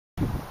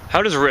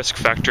How does risk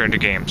factor into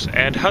games,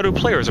 and how do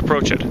players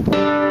approach it?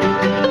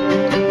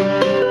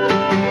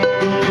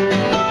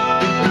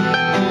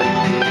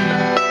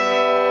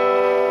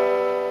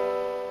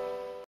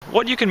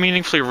 What you can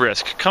meaningfully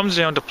risk comes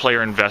down to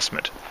player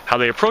investment. How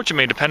they approach it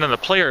may depend on the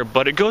player,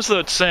 but it goes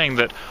without saying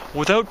that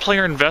without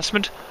player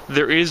investment,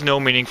 there is no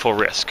meaningful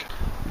risk.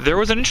 There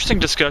was an interesting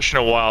discussion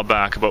a while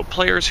back about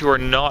players who are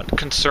not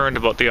concerned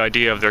about the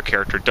idea of their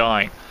character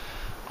dying.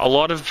 A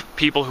lot of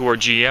people who are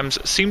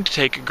GMs seem to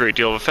take a great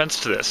deal of offense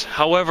to this.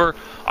 However,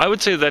 I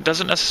would say that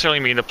doesn't necessarily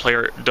mean a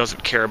player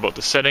doesn't care about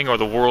the setting or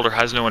the world or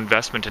has no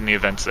investment in the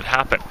events that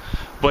happen.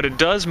 But it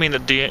does mean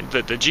that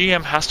the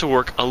GM has to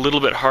work a little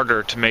bit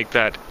harder to make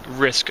that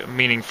risk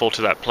meaningful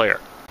to that player.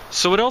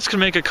 So what else can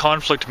make a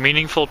conflict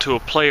meaningful to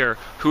a player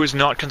who is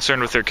not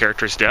concerned with their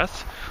character's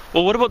death?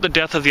 Well, what about the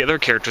death of the other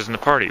characters in the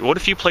party? What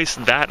if you place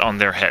that on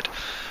their head?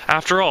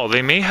 After all,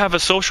 they may have a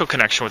social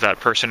connection with that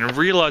person and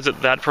realize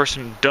that that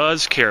person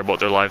does care about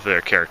the life of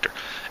their character.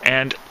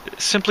 And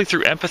simply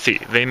through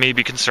empathy, they may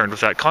be concerned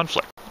with that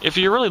conflict. If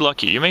you're really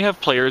lucky, you may have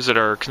players that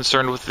are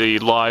concerned with the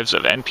lives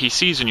of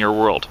NPCs in your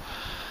world.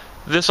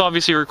 This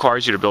obviously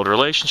requires you to build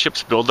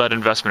relationships, build that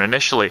investment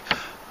initially.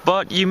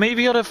 But you may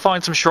be able to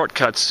find some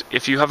shortcuts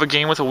if you have a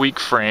game with a weak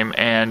frame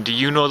and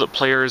you know that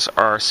players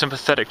are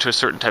sympathetic to a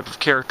certain type of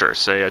character,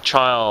 say a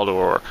child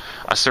or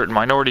a certain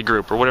minority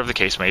group or whatever the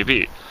case may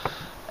be.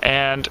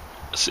 And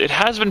it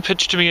has been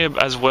pitched to me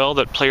as well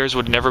that players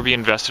would never be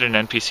invested in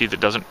an NPC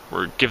that doesn't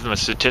give them a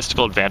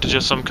statistical advantage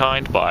of some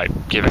kind by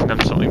giving them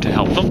something to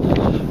help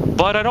them.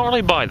 But I don't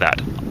really buy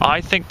that.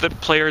 I think that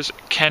players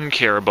can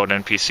care about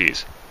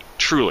NPCs.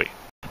 Truly.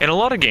 In a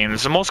lot of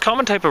games, the most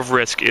common type of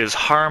risk is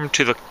harm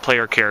to the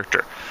player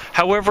character.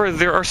 However,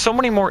 there are so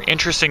many more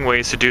interesting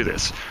ways to do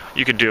this.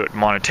 You could do it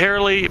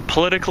monetarily,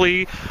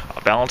 politically,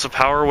 a balance of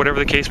power, whatever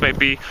the case may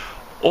be,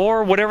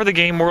 or whatever the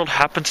game world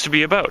happens to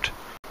be about.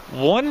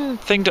 One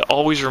thing to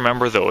always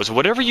remember though is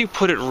whatever you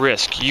put at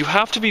risk, you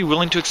have to be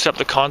willing to accept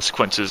the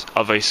consequences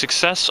of a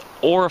success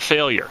or a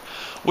failure.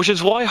 Which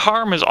is why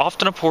harm is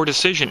often a poor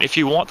decision if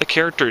you want the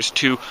characters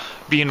to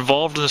be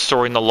involved in the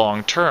story in the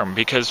long term,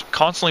 because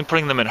constantly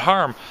putting them in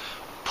harm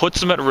puts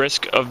them at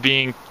risk of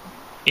being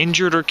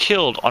injured or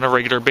killed on a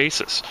regular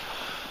basis.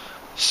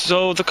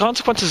 So the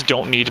consequences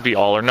don't need to be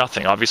all or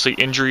nothing. Obviously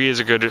injury is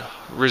a good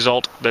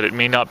result, that it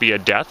may not be a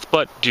death,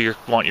 but do you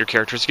want your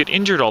characters to get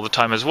injured all the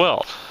time as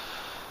well?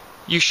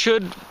 You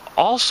should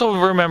also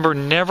remember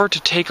never to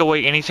take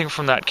away anything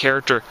from that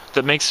character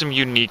that makes them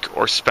unique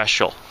or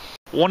special.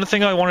 One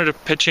thing I wanted to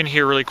pitch in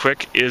here really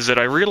quick is that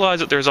I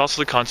realize that there's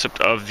also the concept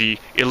of the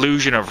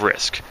illusion of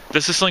risk.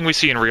 This is something we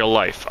see in real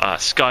life.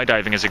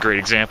 Skydiving is a great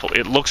example.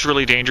 It looks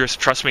really dangerous.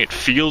 Trust me, it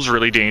feels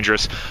really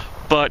dangerous.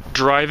 But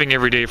driving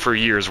every day for a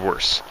year is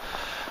worse.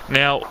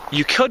 Now,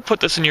 you could put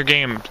this in your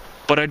game,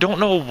 but I don't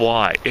know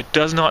why. It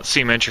does not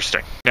seem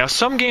interesting. Now,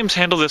 some games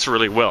handle this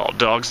really well.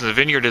 Dogs in the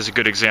Vineyard is a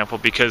good example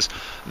because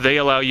they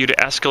allow you to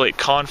escalate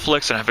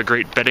conflicts and have a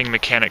great betting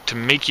mechanic to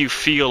make you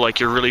feel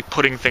like you're really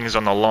putting things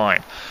on the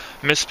line.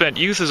 Misspent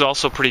Youth is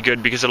also pretty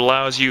good because it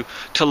allows you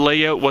to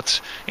lay out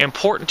what's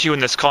important to you in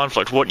this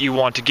conflict, what you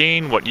want to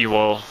gain, what you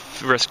will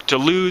risk to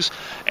lose,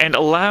 and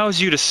allows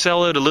you to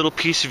sell out a little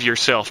piece of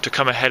yourself to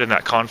come ahead in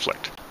that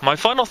conflict. My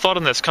final thought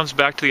on this comes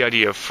back to the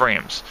idea of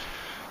frames.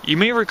 You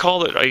may recall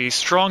that a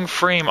strong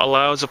frame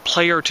allows a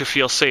player to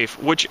feel safe,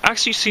 which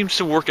actually seems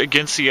to work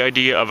against the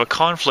idea of a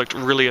conflict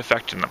really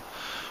affecting them.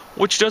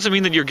 Which doesn't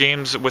mean that your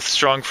games with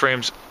strong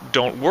frames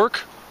don't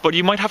work, but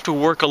you might have to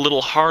work a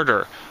little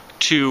harder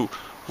to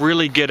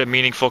really get a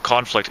meaningful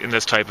conflict in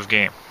this type of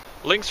game.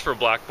 Links for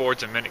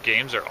Blackboards and Minute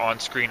Games are on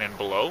screen and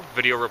below.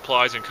 Video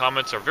replies and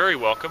comments are very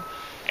welcome.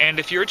 And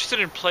if you're interested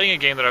in playing a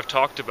game that I've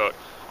talked about,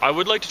 I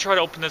would like to try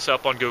to open this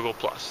up on Google+.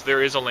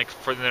 There is a link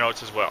for the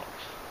notes as well.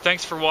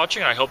 Thanks for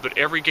watching, and I hope that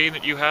every game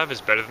that you have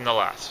is better than the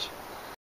last.